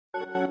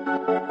Prez,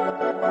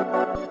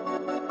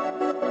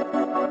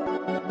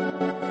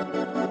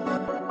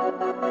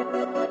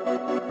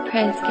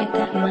 get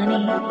that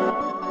money.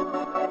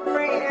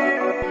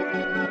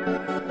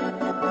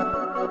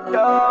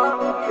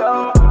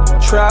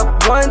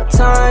 Trap one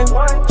time,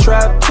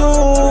 trap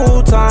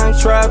two times,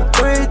 trap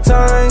three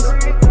times.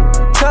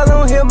 Tell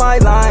them hit my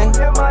line.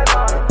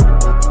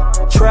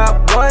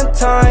 Trap one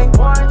time,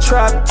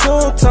 trap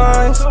two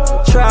times,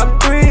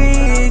 trap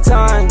three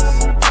times.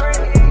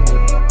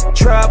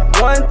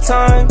 Trap one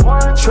time,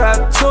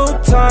 trap two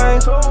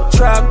times,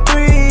 trap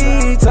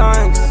three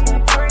times.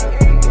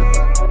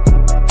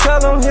 Tell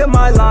them hit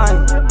my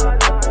line.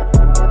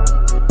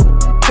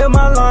 Hit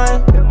my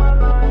line.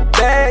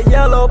 Bad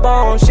yellow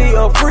bone, she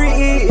a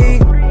free.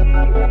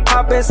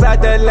 Hop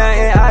inside the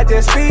lane, I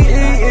just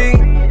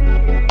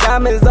speed.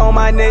 Diamonds on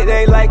my neck,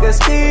 they like a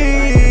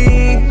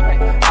ski.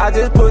 I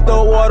just put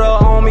the water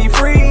on me,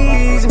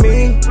 freeze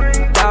me.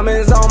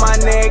 Diamonds on my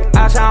neck,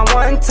 I shine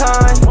one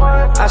time,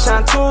 I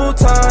shine two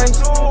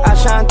times, I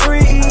shine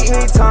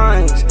three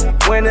times.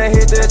 When I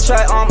hit the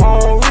track, I'm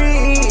on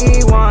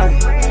rewind.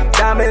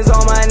 Diamonds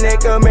on my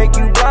neck will make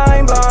you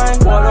blind,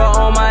 blind. Water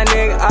on my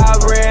neck, I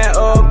ran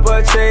up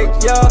a check,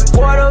 yeah.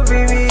 Water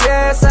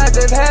VVS, I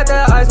just had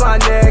to ice my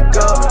neck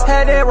up.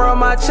 Had to run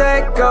my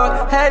check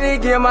up, had to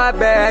get my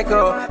bag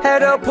up. Had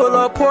to pull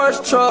a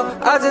Porsche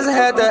truck, I just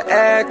had to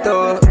act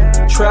up.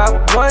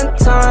 Trap one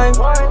time,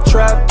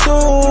 trap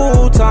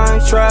two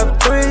times,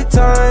 trap three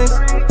times.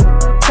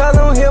 Tell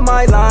them hit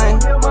my line.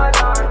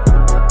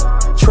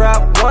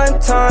 Trap one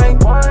time,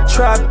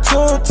 trap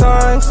two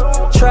times,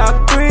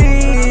 trap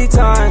three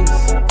times.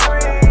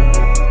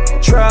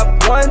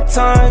 Trap one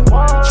time,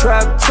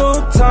 trap two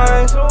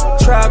times,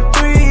 trap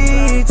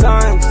three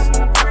times.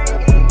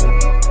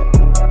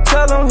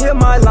 Tell them hit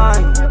my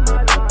line.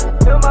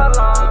 Hit my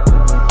line.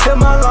 Hit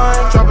my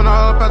line. Dropping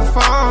all up at the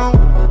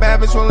phone. Bad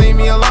bitch won't leave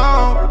me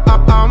alone.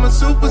 I'm a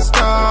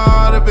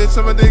superstar. The bitch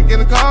on my dick in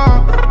the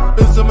car.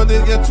 Bitch on my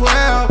dick at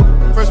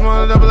 12. First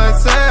one to double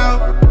XL.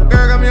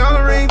 Girl got me on the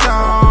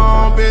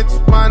ringtone.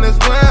 Bitch, mine as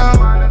well.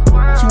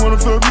 She wanna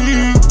fuck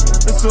me.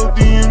 It's so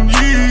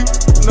DMG.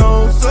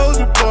 No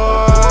Soulja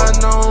boy.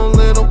 No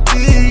little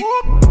B.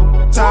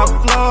 Top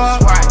floor.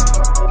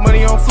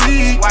 Money on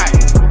fleek.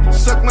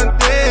 Suck my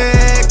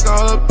dick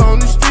all up on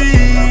the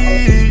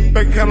street.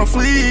 Bank account on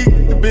fleek.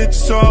 The bitch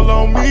is all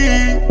on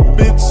me.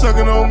 Bitch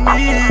sucking on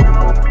me.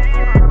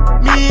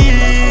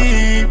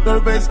 No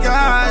the base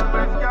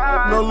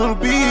God, no little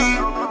B.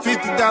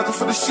 50,000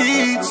 for the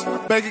sheets.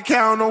 Bank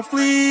account on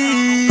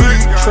fleek.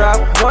 Trap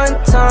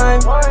one time,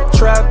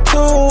 trap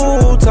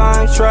two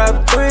times,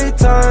 trap three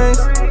times.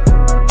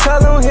 Tell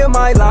them hit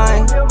my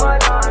line.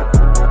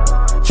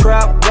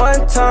 Trap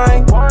one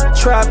time,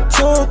 trap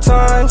two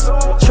times,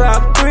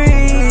 trap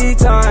three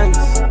times.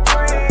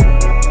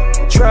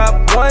 Trap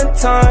one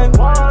time,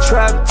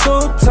 trap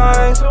two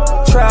times,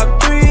 trap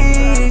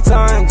three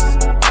times.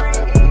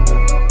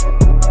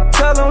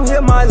 Tell them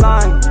hit my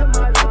line.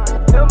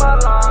 Hit my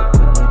line.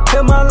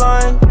 Hit my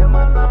line.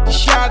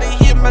 Shawty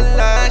hit my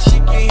line, she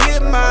can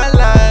hit my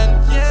line.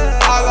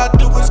 All I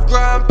do is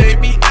grind,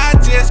 baby, I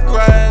just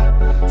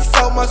grind.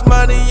 So much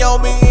money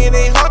on me, it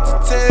ain't hard to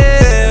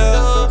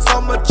tell.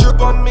 So much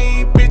drip on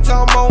me, bitch,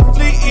 I'm on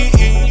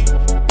fleek.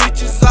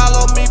 Bitches all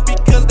on me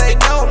because they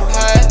know I'm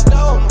hot.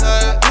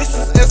 This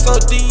is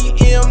SOD,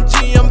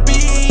 MGMB.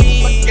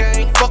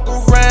 Fuck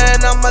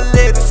around, I'ma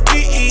let it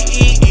ski.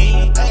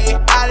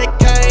 I done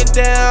came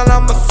down,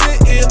 I'ma sit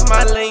in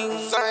my lane.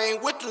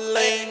 Same with the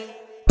lane.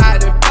 I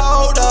done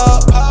pulled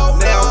up,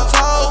 now I'm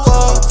told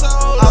up.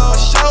 I'ma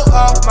show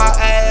off my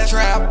ass.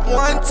 Trap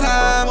one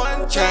time,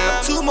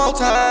 trap two more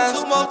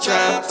times,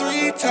 trap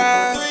three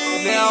times.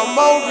 Now I'm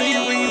on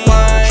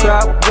rewind.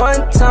 Trap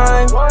one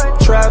time,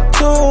 trap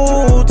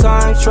two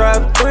times,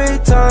 trap three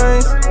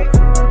times.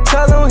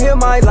 Tell them hit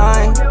my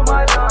line.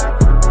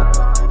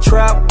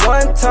 Trap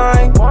one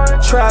time,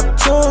 trap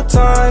two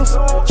times,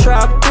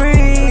 trap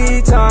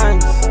three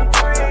times.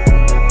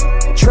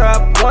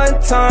 Trap one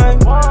time,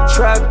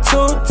 trap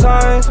two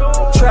times,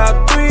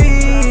 trap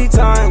three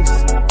times.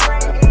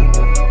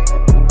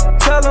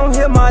 Tell them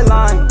hit my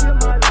line.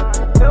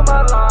 Hit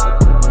my line.